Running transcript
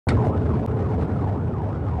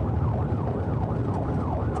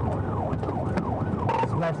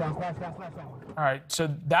All right,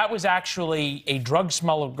 so that was actually a drug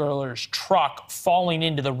smuggler's truck falling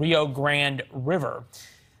into the Rio Grande River.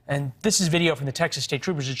 And this is video from the Texas State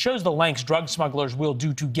Troopers. It shows the lengths drug smugglers will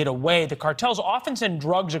do to get away. The cartels often send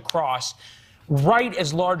drugs across right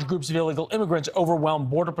as large groups of illegal immigrants overwhelm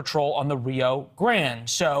Border Patrol on the Rio Grande.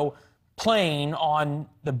 So playing on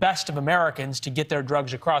the best of Americans to get their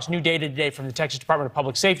drugs across. New data today from the Texas Department of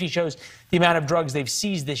Public Safety shows the amount of drugs they've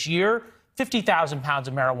seized this year: 50,000 pounds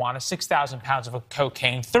of marijuana, 6,000 pounds of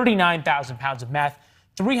cocaine, 39,000 pounds of meth,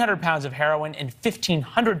 300 pounds of heroin, and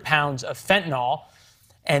 1,500 pounds of fentanyl.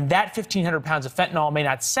 And that 1,500 pounds of fentanyl may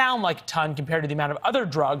not sound like a ton compared to the amount of other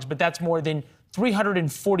drugs, but that's more than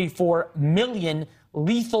 344 million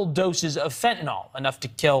lethal doses of fentanyl, enough to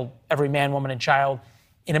kill every man, woman, and child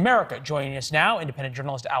in America. Joining us now, independent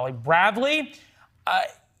journalist Allie Bradley.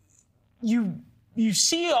 You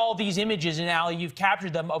see all these images, and Allie, you've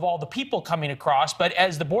captured them, of all the people coming across, but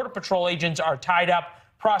as the Border Patrol agents are tied up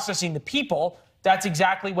processing the people, that's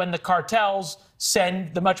exactly when the cartels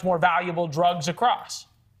send the much more valuable drugs across.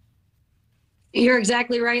 You're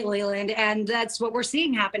exactly right, Leland, and that's what we're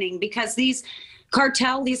seeing happening, because these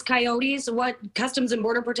coyotes, what Customs and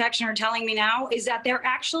Border Protection are telling me now is that they're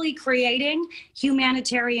actually creating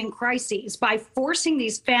humanitarian crises by forcing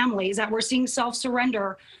these families that we're seeing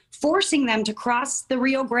self-surrender, forcing them to cross the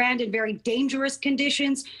Rio Grande in very dangerous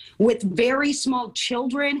conditions with very small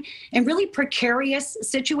children and really precarious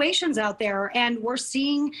situations out there. And we're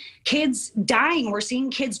seeing kids dying. We're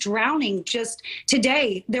seeing kids drowning. Just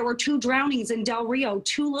today, there were 2 drownings in Del Rio,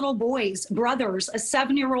 2 little boys, brothers, a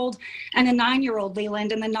 7-year-old and a 9-year-old,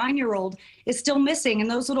 Leland, and the 9-year-old is still missing.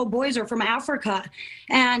 And those little boys are from Africa.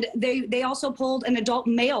 And they also pulled an adult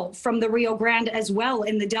male from the Rio Grande as well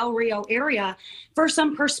in the Del Rio area. For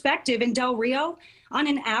some perspective, in Del Rio, on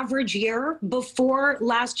an average year before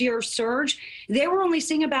last year's surge, they were only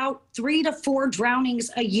seeing about 3 to 4 drownings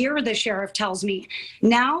a year, the sheriff tells me.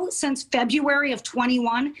 Now, since February of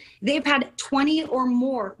 21, they've had 20 or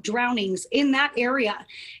more drownings in that area.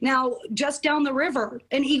 Now, just down the river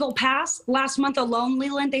in Eagle Pass, last month alone,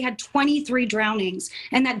 Leland, they had 23 drownings,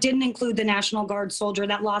 and that didn't include the National Guard soldier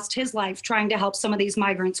that lost his life trying to help some of these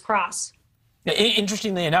migrants cross.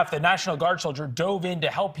 Interestingly enough, the National Guard soldier dove in to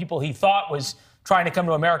help people he thought was trying to come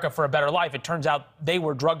to America for a better life. It turns out they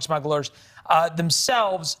were drug smugglers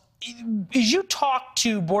themselves. As you talk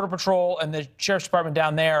to Border Patrol and the Sheriff's Department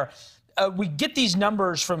down there, we get these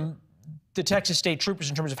numbers from the Texas State Troopers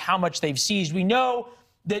in terms of how much they've seized. We know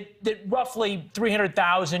that roughly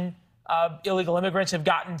 300,000 illegal immigrants have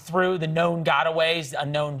gotten through, the known gotaways, the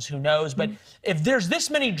unknowns, who knows. But if there's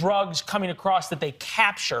this many drugs coming across that they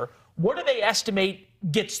capture, what do they estimate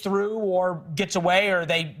gets through or gets away, or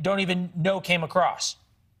they don't even know came across?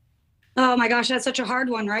 Oh my gosh, that's such a hard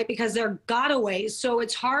one, right? Because they're gotaways. So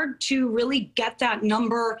it's hard to really get that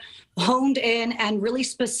number honed in and really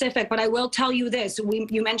specific. But I will tell you this,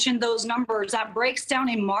 you mentioned those numbers. That breaks down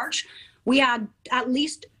in March. We had at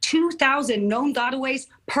least 2,000 known gotaways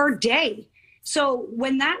per day. So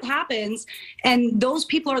when that happens, and those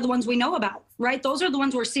people are the ones we know about, right? Those are the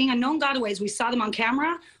ones we're seeing unknown gotaways. We saw them on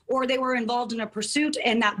camera, or they were involved in a pursuit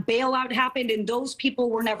and that bailout happened and those people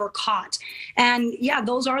were never caught. And yeah,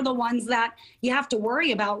 those are the ones that you have to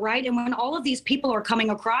worry about, right? And when all of these people are coming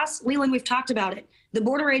across, Leland, we've talked about it. The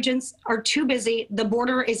border agents are too busy. The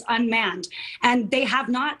border is unmanned, and they have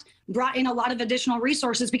not brought in a lot of additional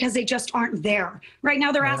resources because they just aren't there. Right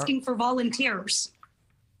now, they're asking for volunteers.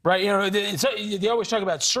 Right. You know, they always talk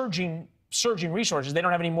about surging resources. They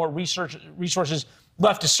don't have any more resources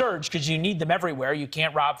left to surge because you need them everywhere. You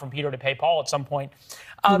can't rob from Peter to pay Paul at some point.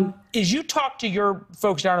 As you talk to your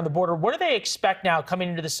folks down on the border, what do they expect now coming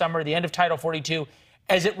into the summer, the end of Title 42,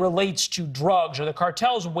 as it relates to drugs? Are the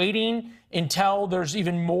cartels waiting until there's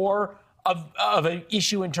even more of an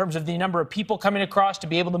issue in terms of the number of people coming across to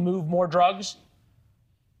be able to move more drugs?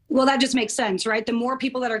 Well, that just makes sense, right? The more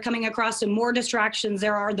people that are coming across, the more distractions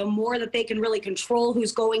there are, the more that they can really control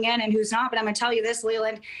who's going in and who's not. But I'm going to tell you this,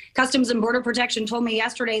 Leland, Customs and Border Protection told me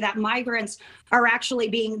yesterday that migrants are actually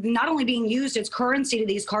not only being used as currency to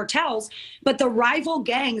these cartels, but the rival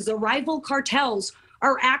gangs, the rival cartels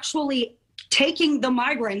are actually taking the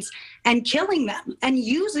migrants and killing them and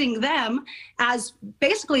using them as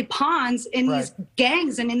basically pawns in these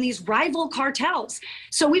gangs and in these rival cartels.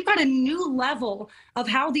 So we've got a new level of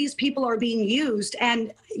how these people are being used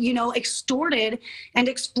and, you know, extorted and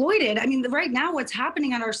exploited. I mean, right now what's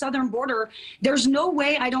happening on our southern border, there's no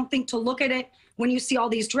way, I don't think, to look at it when you see all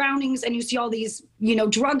these drownings and you see all these,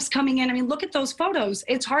 drugs coming in. I mean, look at those photos.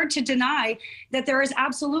 It's hard to deny that there is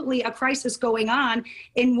absolutely a crisis going on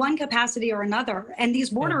in one capacity or another. And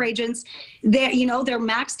these border agents, they're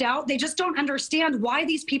maxed out. They just don't understand why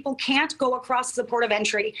these people can't go across the port of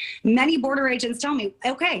entry. Many border agents tell me,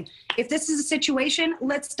 okay, if this is a situation,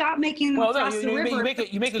 let's stop making them cross the river.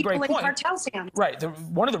 You make a great point. Cartels' hands. Right.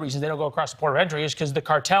 One of the reasons they don't go across the port of entry is because the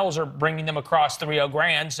cartels are bringing them across the Rio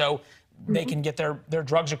Grande, so they can get their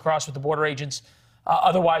drugs across with the border agents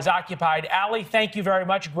otherwise occupied. Allie, thank you very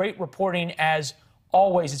much. Great reporting as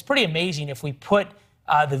always. It's pretty amazing if we put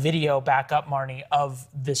the video back up, Marnie, of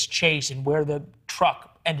this chase and where the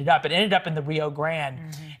truck ended up. It ended up in the Rio Grande,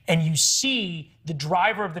 and you see the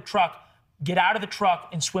driver of the truck get out of the truck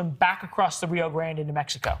and swim back across the Rio Grande into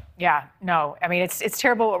Mexico. Yeah, no, I mean, it's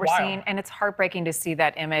terrible what we're Wild. seeing, and it's heartbreaking to see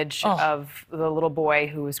that image of the little boy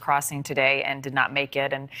who was crossing today and did not make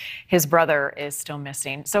it, and his brother is still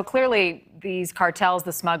missing. So clearly, these cartels,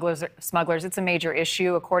 the smugglers, it's a major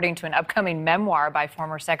issue, according to an upcoming memoir by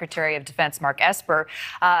former Secretary of Defense Mark Esper.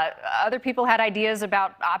 Other people had ideas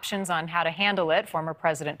about options on how to handle it. Former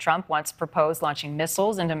President Trump once proposed launching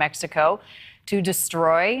missiles into Mexico to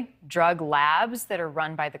destroy drug labs that are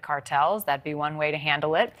run by the cartels. That'd be one way to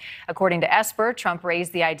handle it. According to Esper, Trump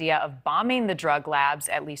raised the idea of bombing the drug labs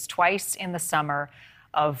at least twice in the summer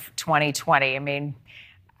of 2020. I mean,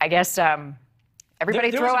 I guess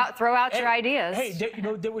everybody throw out your ideas. Hey,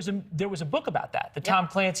 there was a book about that, the Tom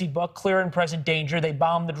Clancy book, Clear and Present Danger. They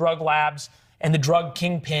bombed the drug labs and the drug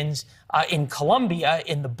kingpins in Colombia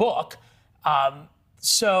in the book.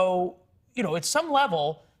 So, at some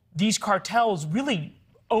level, these cartels really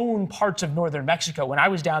own parts of northern Mexico. When I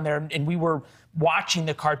was down there and we were watching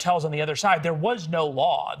the cartels on the other side, there was no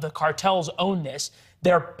law. The cartels own this.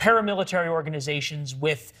 They're paramilitary organizations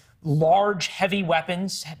with large, heavy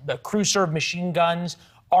weapons, crew-served machine guns,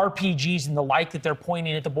 RPGs, and the like that they're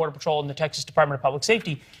pointing at the Border Patrol and the Texas Department of Public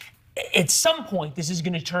Safety. At some point, this is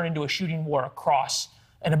going to turn into a shooting war across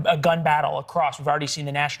and a gun battle across. We've already seen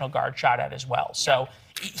the National Guard shot at as well. So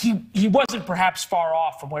he wasn't perhaps far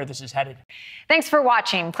off from where this is headed. Thanks for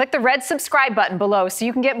watching. Click the red subscribe button below so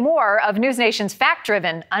you can get more of NewsNation's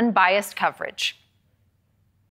fact-driven, unbiased coverage.